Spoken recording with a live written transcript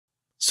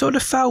So the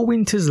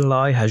Felwinters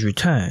Lie has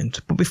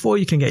returned, but before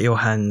you can get your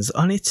hands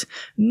on it,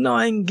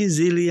 9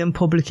 gazillion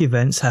public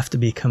events have to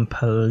be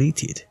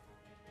completed.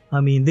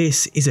 I mean,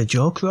 this is a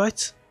joke,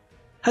 right?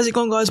 How's it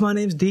going, guys? My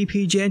name's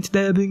DPJ and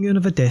today I'll bring you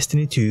another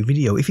Destiny 2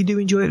 video. If you do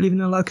enjoy it, leaving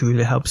a like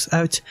really helps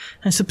out,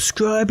 and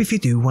subscribe if you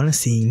do want to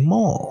see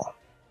more.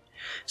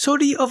 So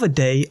the other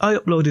day I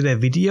uploaded a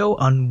video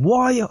on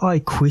why I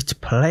quit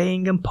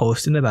playing and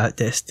posting about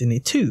Destiny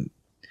 2.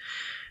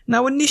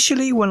 Now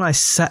initially when I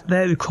sat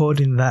there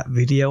recording that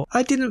video,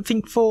 I didn't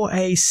think for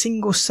a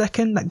single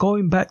second that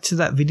going back to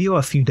that video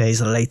a few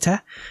days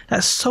later,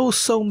 that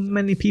so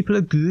many people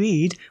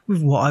agreed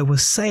with what I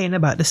was saying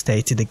about the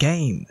state of the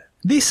game.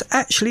 This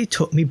actually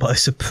took me by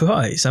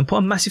surprise and put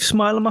a massive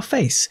smile on my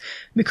face,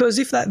 because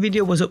if that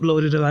video was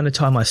uploaded around the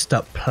time I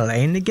stopped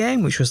playing the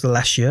game, which was the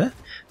last year,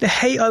 the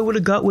hate I would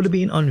have got would have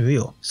been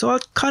unreal, so I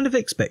kind of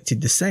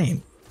expected the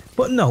same.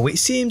 But no, it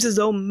seems as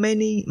though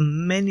many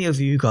of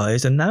you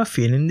guys are now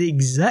feeling the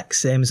exact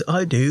same as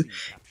I do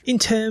in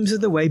terms of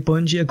the way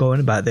Bungie are going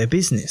about their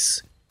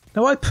business.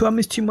 Now I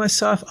promised to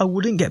myself I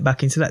wouldn't get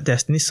back into that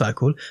Destiny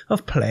cycle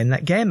of playing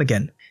that game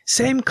again.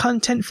 Same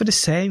content for the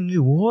same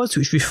rewards,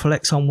 which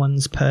reflects on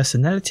one's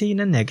personality in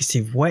a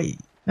negative way.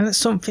 And that's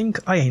something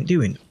I ain't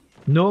doing.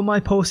 Nor am I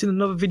posting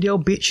another video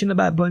bitching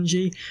about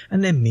Bungie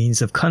and their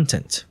means of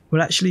content. We're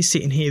actually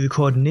sitting here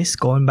recording this,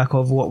 going back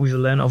over what we've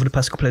learned over the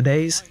past couple of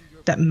days.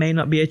 That may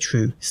not be a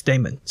true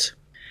statement.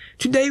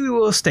 Today we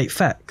will state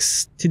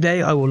facts.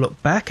 Today I will look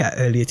back at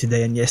earlier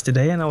today and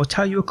yesterday, and I will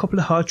tell you a couple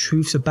of hard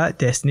truths about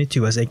Destiny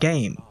 2 as a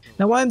game.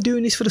 Now I am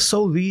doing this for the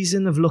sole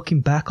reason of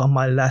looking back on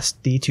my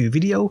last D2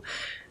 video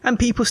and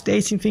people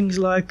stating things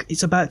like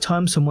it's about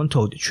time someone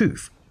told the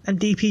truth, and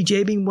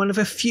DPJ being one of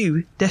a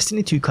few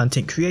Destiny 2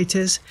 content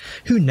creators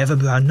who never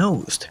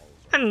brown-nosed.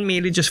 And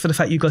merely just for the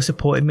fact you guys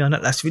supported me on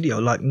that last video,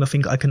 like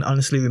nothing I can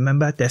honestly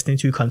remember Destiny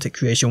 2 content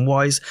creation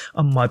wise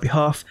on my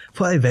behalf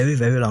for a very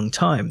long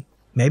time.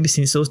 Maybe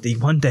since those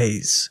D1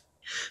 days.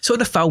 So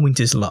the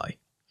Felwinters Lie.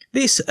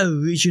 This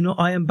original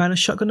Iron Banner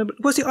shotgun,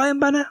 was it Iron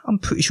Banner? I'm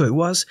pretty sure it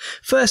was.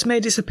 First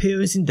made its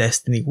appearance in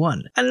Destiny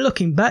 1. And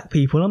looking back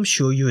people, I'm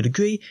sure you would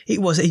agree, it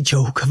was a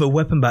joke of a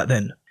weapon back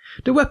then.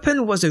 The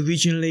weapon was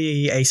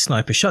originally a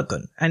sniper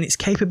shotgun, and its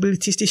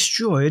capabilities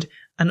destroyed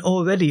an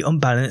already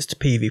unbalanced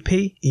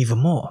PvP even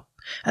more.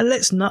 And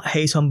let's not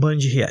hate on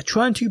Bungie here,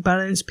 trying to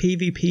balance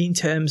PvP in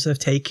terms of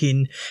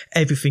taking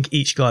everything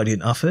each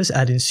Guardian offers,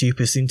 adding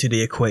supers into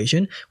the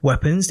equation,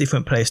 weapons,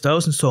 different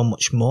playstyles and so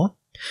much more.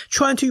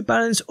 Trying to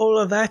balance all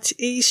of that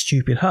is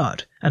stupid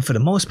hard, and for the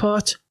most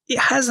part, it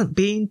hasn't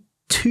been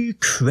too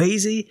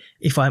crazy.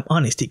 If I'm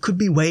honest, it could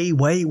be way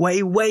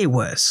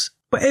worse.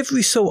 But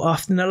every so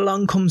often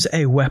along comes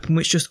a weapon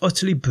which just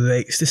utterly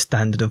breaks the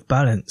standard of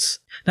balance.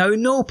 Now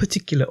in no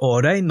particular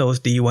order, in those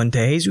D1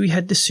 days we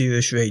had the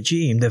Serious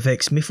Regime, the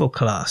Vex Mythal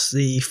class,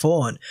 the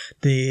Fawn,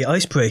 the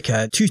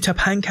Icebreaker, 2-tap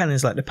hand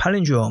cannons like the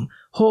Palindrome,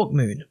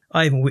 Hawkmoon.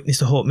 I even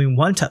witnessed a Hawkmoon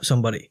 1-tap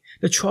somebody.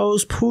 The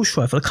Trials Pulse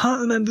Rifle, I can't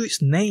remember its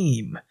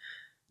name.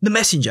 The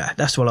Messenger,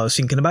 that's what I was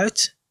thinking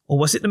about. Or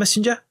was it the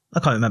Messenger?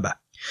 I can't remember.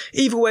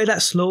 Either way,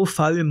 that slow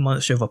firing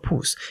monster of a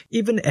pulse.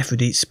 Even the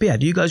Aphrodite Spear.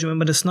 Do you guys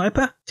remember the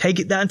sniper? Take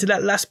it down to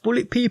that last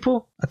bullet,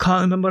 people. I can't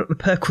remember what the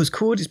perk was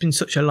called. It's been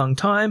such a long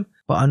time.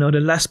 But I know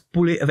the last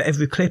bullet of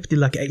every clip did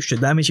like extra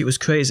damage. It was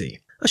crazy.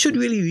 I should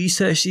really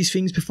research these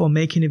things before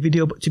making a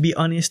video, but to be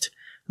honest,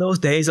 those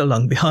days are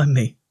long behind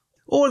me.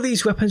 All of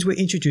these weapons were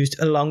introduced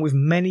along with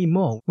many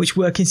more, which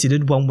were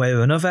considered one way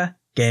or another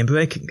game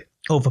breaking.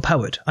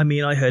 Overpowered. I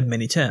mean, I heard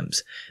many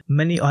terms.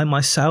 Many I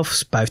myself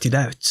spouted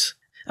out.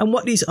 And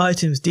what these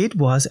items did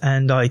was,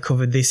 and I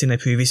covered this in a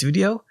previous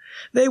video,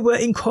 they were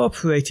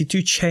incorporated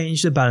to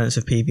change the balance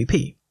of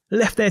PvP,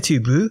 left there to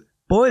brew,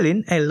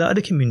 boiling a lot of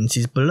the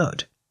community's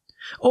blood,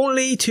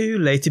 only to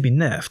later be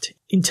nerfed,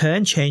 in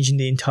turn changing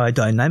the entire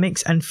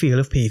dynamics and feel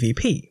of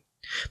PvP.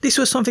 This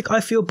was something I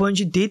feel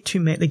Bungie did to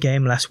make the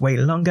game last way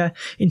longer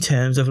in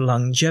terms of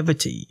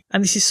longevity,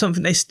 and this is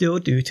something they still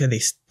do to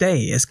this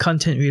day, as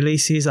content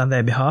releases on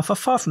their behalf are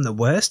far from the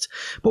worst,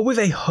 but with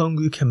a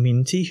hungry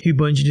community who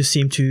Bungie just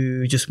seem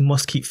to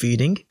must keep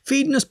feeding.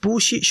 Feeding us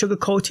bullshit sugar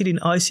coated in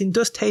icing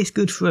does taste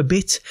good for a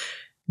bit,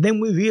 then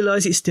we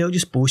realise it's still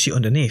just bullshit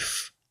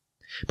underneath.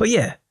 But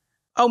yeah,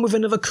 on with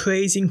another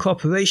crazy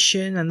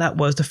incorporation, and that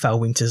was the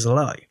Felwinters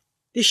Lie.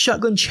 This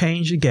shotgun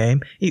changed the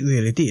game, it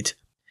really did.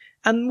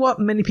 And what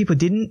many people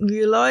didn't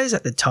realise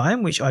at the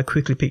time, which I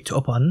quickly picked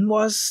up on,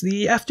 was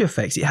the after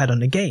effects it had on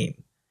the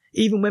game,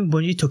 even when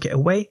Bungie took it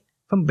away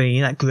from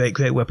being that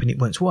great weapon it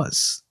once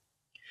was.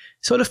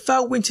 So the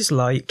Felwinters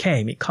Lie, it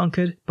came, it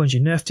conquered,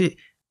 Bungie nerfed it,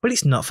 but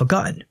it's not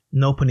forgotten,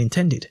 no pun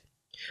intended.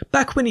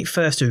 Back when it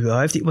first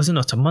arrived, it was an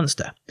utter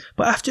monster,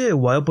 but after a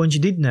while Bungie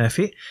did nerf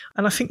it,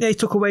 and I think they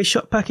took away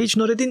shot package.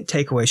 No, they didn't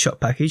take away shot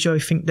package, I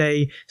think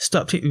they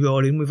stopped it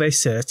rolling with a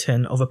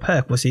certain other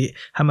perk. Was it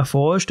Hammer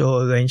Forged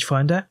or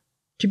Rangefinder?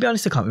 To be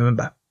honest, I can't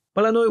remember.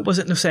 Well, I know it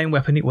wasn't the same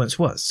weapon it once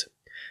was.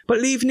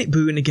 But leaving it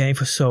brewing the game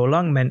for so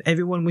long meant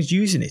everyone was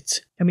using it.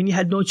 I mean, you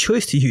had no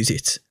choice to use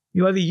it.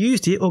 You either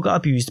used it or got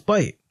abused by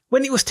it.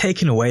 When it was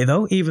taken away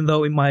though, even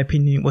though in my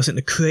opinion it wasn't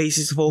the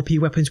craziest of OP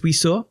weapons we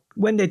saw,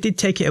 when they did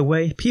take it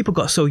away, people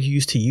got so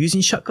used to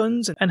using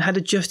shotguns and had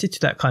adjusted to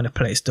that kind of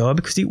playstyle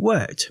because it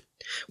worked.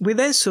 We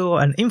then saw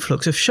an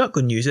influx of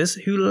shotgun users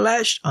who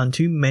latched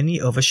onto many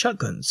other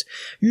shotguns.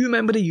 You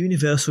remember the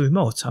universal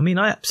remote? I mean,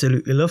 I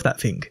absolutely love that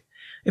thing.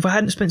 If I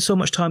hadn't spent so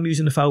much time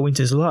using the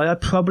Felwinters Lie, I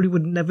probably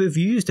would never have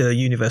used a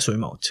universal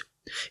remote.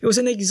 It was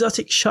an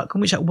exotic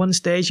shotgun which at one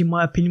stage in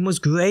my opinion was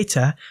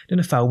greater than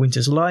the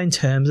Felwinters Lie in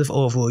terms of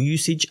overall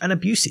usage and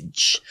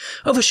abusage.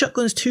 Other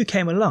shotguns too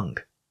came along,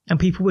 and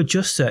people were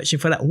just searching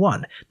for that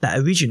one, that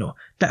original,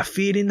 that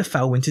feeling the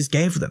Felwinters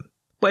gave them.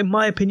 But in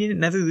my opinion it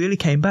never really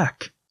came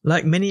back,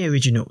 like many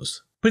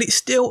originals. But it's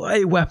still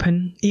a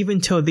weapon,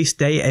 even till this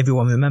day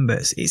everyone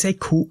remembers. It's a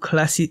cult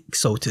classic,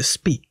 so to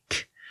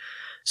speak.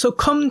 So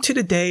come to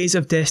the days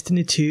of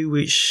Destiny 2,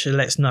 which,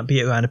 let's not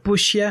beat around the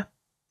bush here,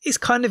 is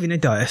kind of in a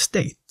dire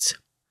state.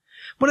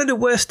 One of the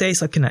worst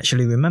states I can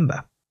actually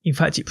remember. In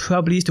fact, it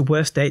probably is the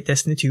worst state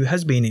Destiny 2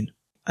 has been in.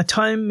 A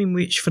time in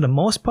which, for the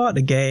most part,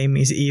 the game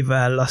is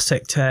either Lost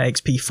Sector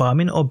XP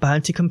farming or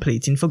bounty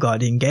completing for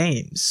Guardian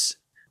Games.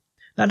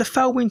 Now, the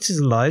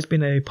Felwinters Lie has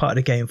been a part of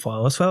the game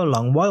files for a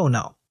long while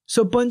now,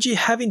 so Bungie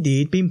have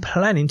indeed been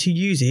planning to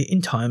use it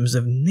in times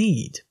of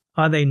need.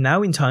 Are they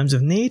now in times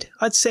of need?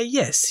 I'd say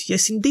yes,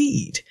 yes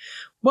indeed.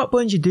 What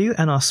Bungie do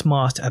and are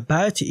smart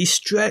about it is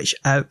stretch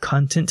out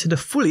content to the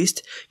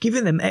fullest,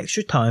 giving them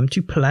extra time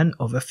to plan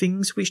other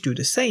things which do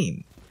the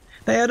same.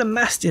 They are the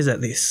masters at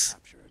this.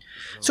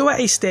 So at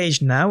a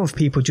stage now of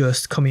people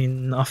just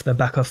coming off the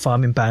back of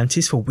farming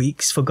bounties for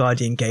weeks for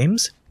Guardian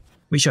Games,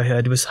 which I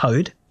heard was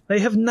horrid, they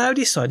have now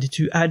decided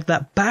to add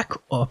that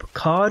backup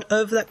card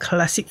of that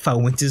classic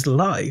Felwinters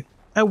Lie,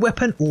 a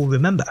weapon all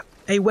remember,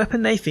 a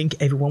weapon they think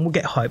everyone will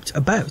get hyped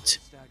about,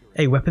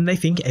 a weapon they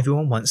think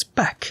everyone wants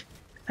back,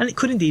 and it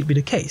could indeed be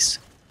the case,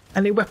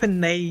 and a weapon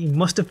they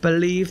must have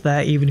believed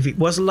that even if it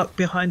was locked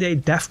behind a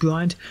daft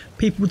grind,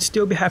 people would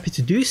still be happy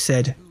to do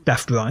said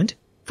daft grind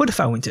for the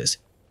Felwinters,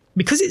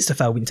 because it's the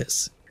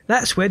Felwinters.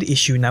 That's where the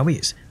issue now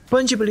is.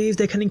 Bungie believes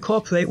they can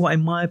incorporate what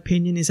in my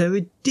opinion is a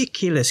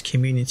ridiculous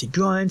community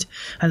grind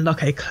and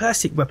lock a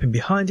classic weapon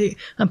behind it,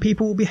 and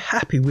people will be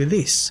happy with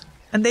this,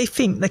 and they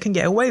think they can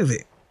get away with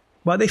it.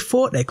 Well, they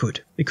thought they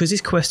could, because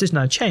this quest has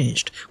now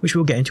changed, which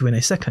we'll get into in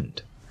a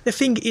second. The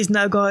thing is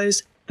now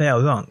guys, they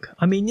are wrong.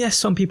 I mean, yes,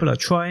 some people are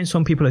trying,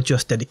 some people are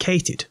just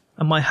dedicated,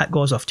 and my hat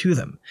goes off to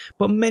them,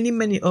 but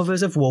many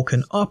others have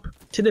woken up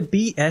to the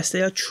BS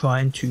they are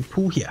trying to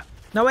pull here.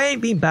 Now, I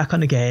ain't been back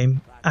on the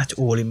game at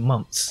all in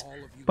months,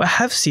 but I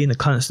have seen a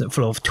constant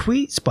flow of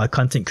tweets by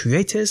content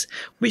creators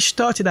which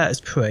started out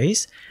as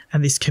praise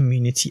and this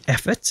community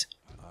effort,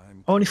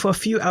 only for a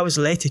few hours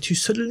later to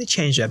suddenly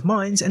change their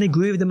minds and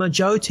agree with the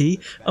majority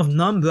of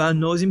non-brown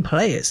nosing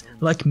players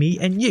like me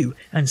and you,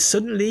 and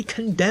suddenly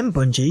condemn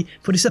Bungie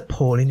for this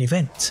appalling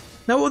event.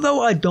 Now,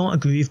 although I don't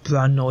agree with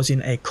brown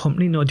nosing a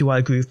company, nor do I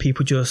agree with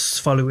people just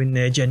following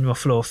their general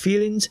flow of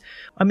feelings,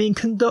 I mean,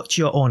 conduct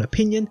your own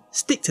opinion,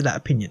 stick to that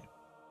opinion.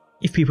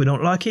 If people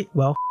don't like it,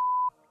 well,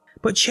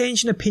 but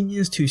changing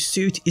opinions to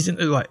suit isn't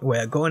the right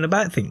way of going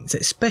about things,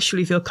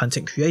 especially if you're a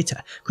content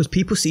creator, because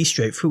people see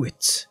straight through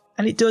it.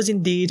 And it does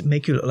indeed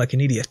make you look like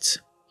an idiot.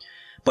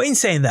 But in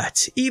saying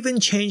that, even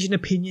changing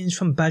opinions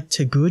from bad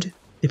to good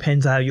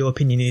depends how your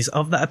opinion is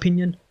of that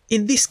opinion.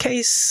 In this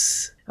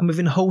case, and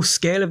within the whole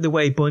scale of the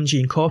way Bungie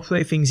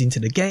incorporate things into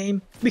the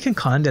game, we can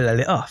kinda let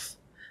it off.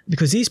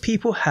 Because these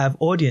people have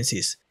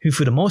audiences who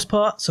for the most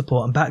part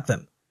support and back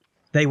them.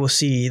 They will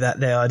see that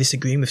they are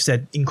disagreeing with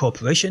said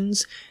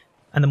incorporations,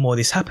 and the more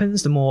this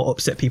happens, the more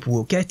upset people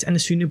will get, and the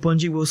sooner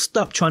Bungie will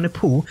stop trying to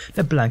pull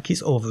the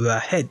blankets over our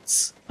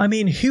heads. I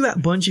mean, who at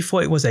Bungie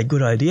thought it was a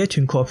good idea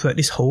to incorporate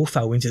this whole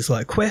Felwinters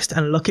Lie quest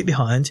and lock it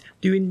behind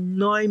doing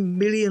 9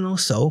 million or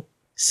so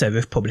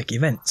Seraph public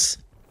events?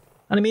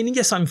 And I mean,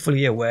 yes, I'm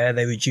fully aware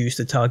they reduced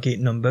the target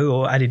number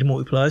or added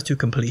multipliers to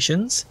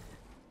completions.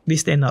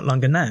 This they're not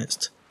long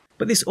announced,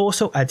 but this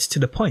also adds to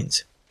the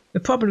point. The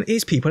problem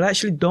is people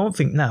actually don't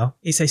think now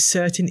it's a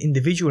certain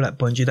individual at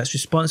Bungie that's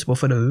responsible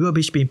for the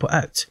rubbish being put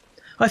out.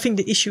 I think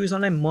the issue is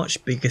on a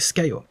much bigger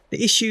scale.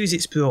 The issues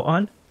it's brought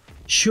on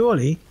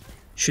surely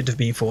should have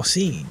been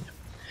foreseen.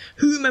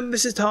 Who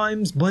remembers the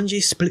times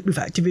Bungie split with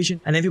Activision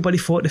and everybody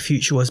thought the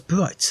future was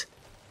bright?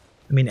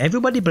 I mean,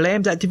 everybody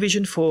blamed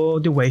Activision for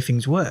the way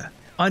things were.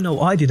 I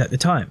know I did at the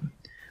time.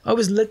 I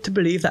was led to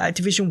believe that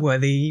Activision were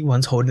the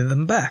ones holding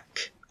them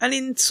back. And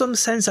in some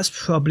sense that's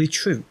probably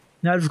true.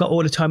 Now they've got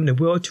all the time in the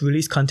world to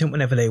release content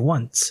whenever they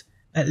want.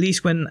 At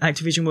least when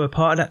Activision were a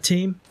part of that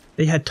team,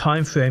 they had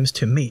time frames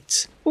to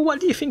meet. Well,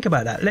 what do you think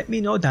about that? Let me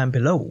know down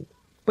below.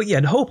 But yeah,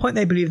 the whole point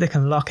they believe they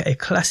can lock a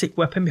classic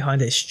weapon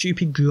behind a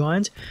stupid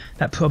grind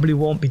that probably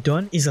won't be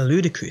done is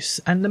ludicrous,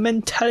 and the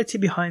mentality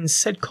behind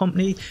said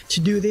company to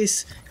do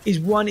this is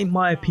one in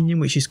my opinion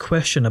which is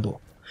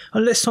questionable,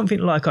 unless something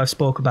like I've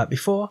spoke about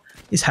before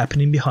is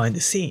happening behind the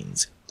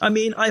scenes. I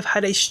mean, I've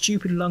had a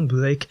stupid long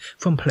break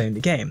from playing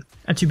the game,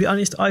 and to be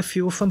honest I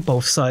feel from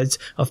both sides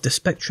of the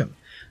spectrum.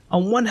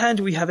 On one hand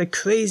we have a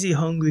crazy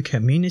hungry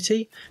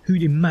community who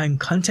demand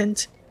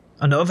content,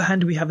 On the other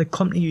hand, we have the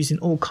company using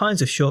all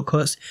kinds of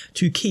shortcuts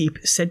to keep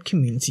said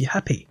community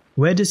happy.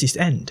 Where does this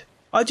end?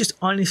 I just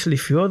honestly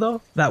feel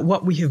though that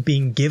what we have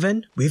been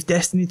given with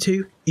Destiny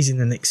 2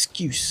 isn't an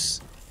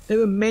excuse.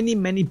 There are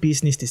many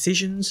business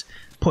decisions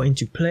put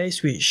into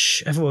place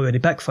which have already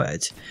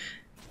backfired,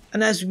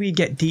 and as we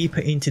get deeper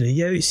into the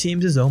year it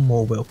seems as though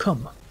more will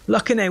come.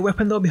 Locking a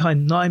weapon though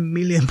behind 9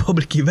 million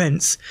public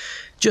events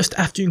just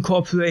after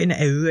incorporating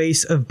a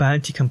race of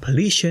bounty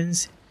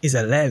completions is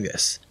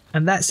hilarious.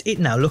 And that's it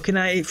now. Looking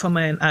at it from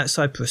an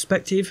outside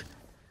perspective,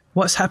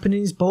 what's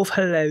happening is both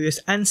hilarious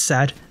and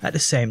sad at the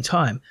same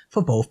time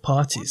for both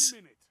parties,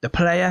 the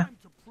player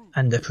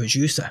and the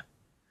producer.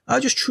 I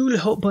just truly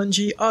hope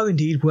Bungie are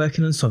indeed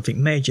working on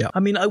something major. I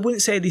mean, I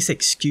wouldn't say this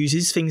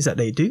excuses things that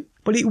they do,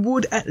 but it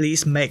would at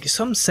least make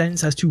some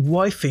sense as to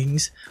why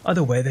things are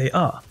the way they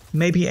are.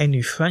 Maybe a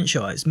new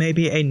franchise,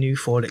 maybe a new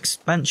fall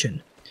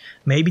expansion,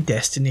 maybe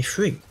Destiny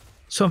 3.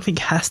 Something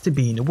has to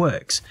be in the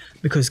works,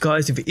 because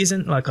guys, if it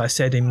isn't, like I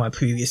said in my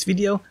previous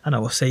video, and I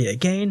will say it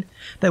again,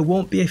 there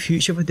won't be a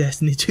future for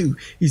Destiny 2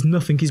 if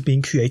nothing is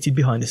being created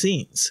behind the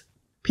scenes.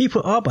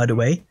 People are, by the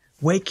way,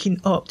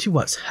 waking up to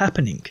what's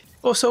happening.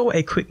 Also,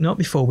 a quick note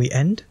before we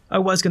end. I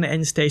was going to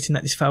end stating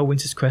that this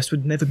Felwinter's quest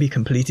would never be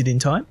completed in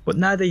time, but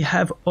now they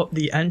have upped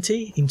the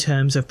ante in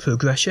terms of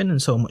progression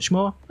and so much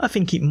more, I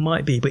think it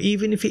might be. But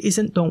even if it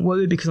isn't, don't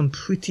worry, because I'm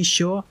pretty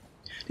sure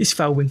this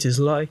Felwinters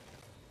Lie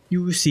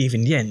you receive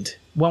in the end.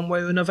 One way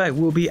or another it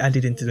will be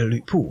added into the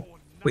loot pool.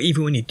 But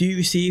even when you do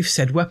receive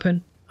said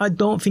weapon, I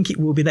don't think it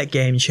will be that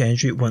game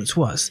changer it once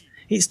was.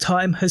 Its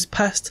time has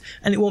passed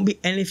and it won't be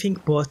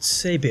anything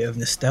but a bit of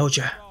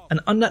nostalgia.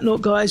 And on that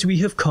note guys, we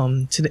have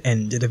come to the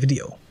end of the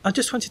video. I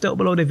just wanted to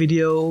upload a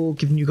video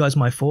giving you guys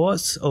my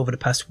thoughts over the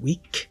past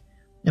week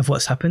of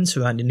what's happened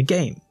surrounding the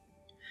game.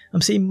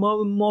 I'm seeing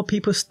more and more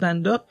people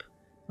stand up,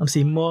 I'm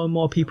seeing more and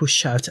more people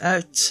shout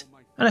out,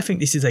 and I think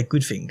this is a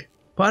good thing.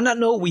 But on that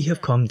note, we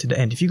have come to the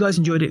end. If you guys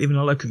enjoyed it, leaving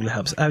a like really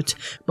helps out.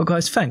 But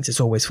guys, thanks as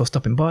always for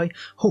stopping by.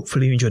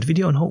 Hopefully you enjoyed the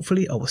video and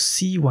hopefully I will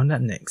see you on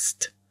that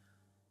next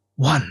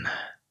one.